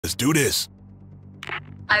Let's do this.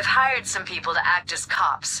 I've hired some people to act as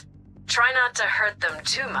cops. Try not to hurt them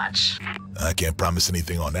too much. I can't promise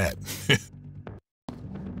anything on that. The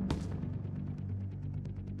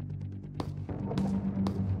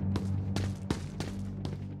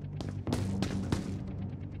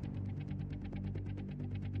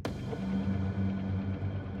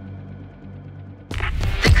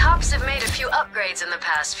cops have made a few upgrades in the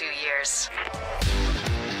past few years.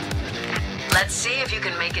 Let's see if you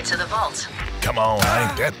can make it to the vault. Come on, I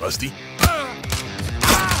ain't that busty.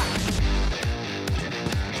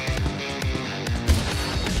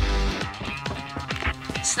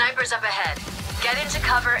 Snipers up ahead. Get into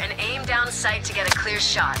cover and aim down sight to get a clear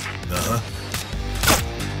shot. Uh-huh.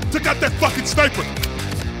 Took out that fucking sniper!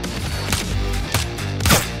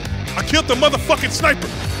 I killed the motherfucking sniper!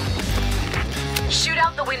 Shoot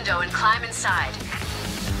out the window and climb inside.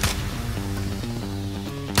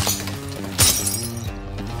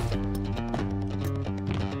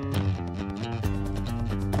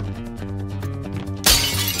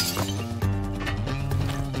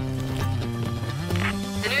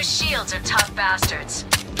 The new shields are tough bastards.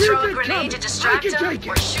 Throw a grenade to distract them,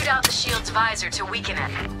 or shoot out the shield's visor to weaken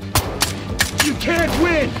it. You can't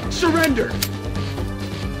win! Surrender!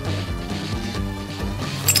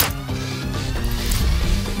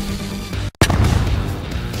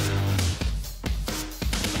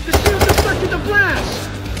 The shield deflected the blast!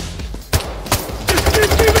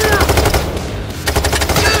 Just give it up!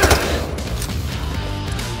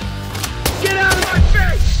 Get out of my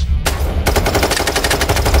face!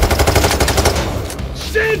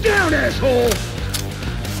 Stand down, asshole!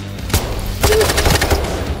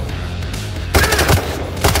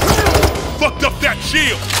 Fucked up that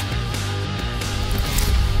shield!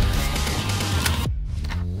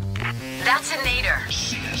 That's a nader.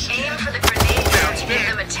 Aim for the grenade barrel to give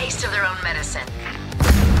them a taste of their own medicine.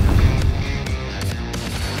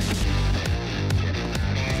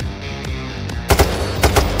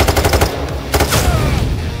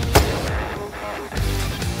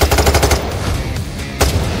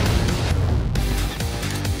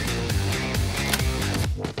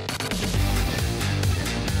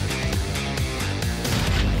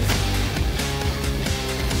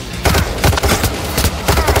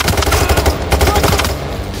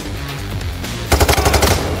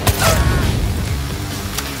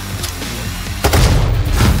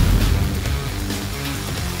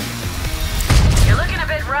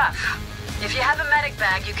 If you have a medic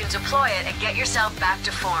bag, you can deploy it and get yourself back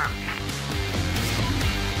to form.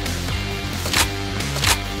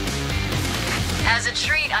 As a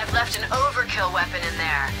treat, I've left an overkill weapon in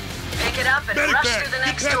there. Pick it up and Medic rush bag. through the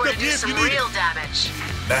next Get door back to up do here if some you need real it. damage.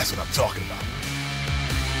 That's what I'm talking about.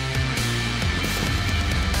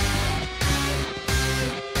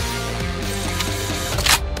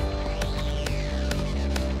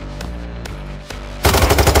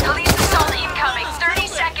 Police assault incoming. 30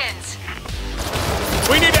 seconds.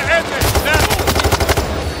 We need to end this now!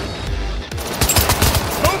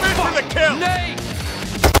 Move in for the kill! Nate!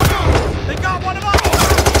 They got one of us!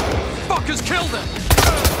 Fuckers killed him!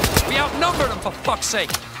 We outnumbered them, for fuck's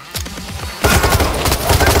sake!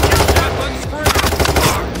 Weapons free!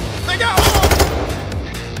 They got one!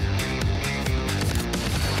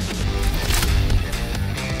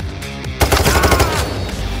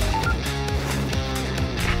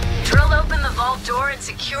 Drill open the vault door and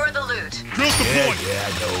secure the loot. Drill deployed! Yeah,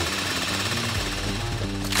 I know.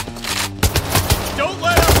 Don't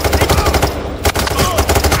let up!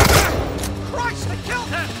 Christ, they killed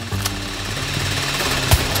him!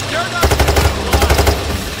 You're not alive!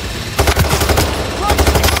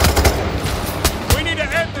 We need to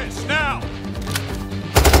end this now!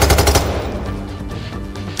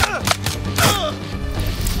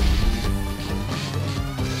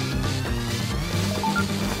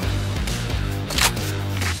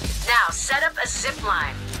 Now, set up a zip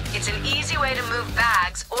line. It's an easy way to move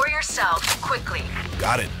bags or yourself quickly.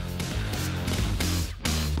 Got it.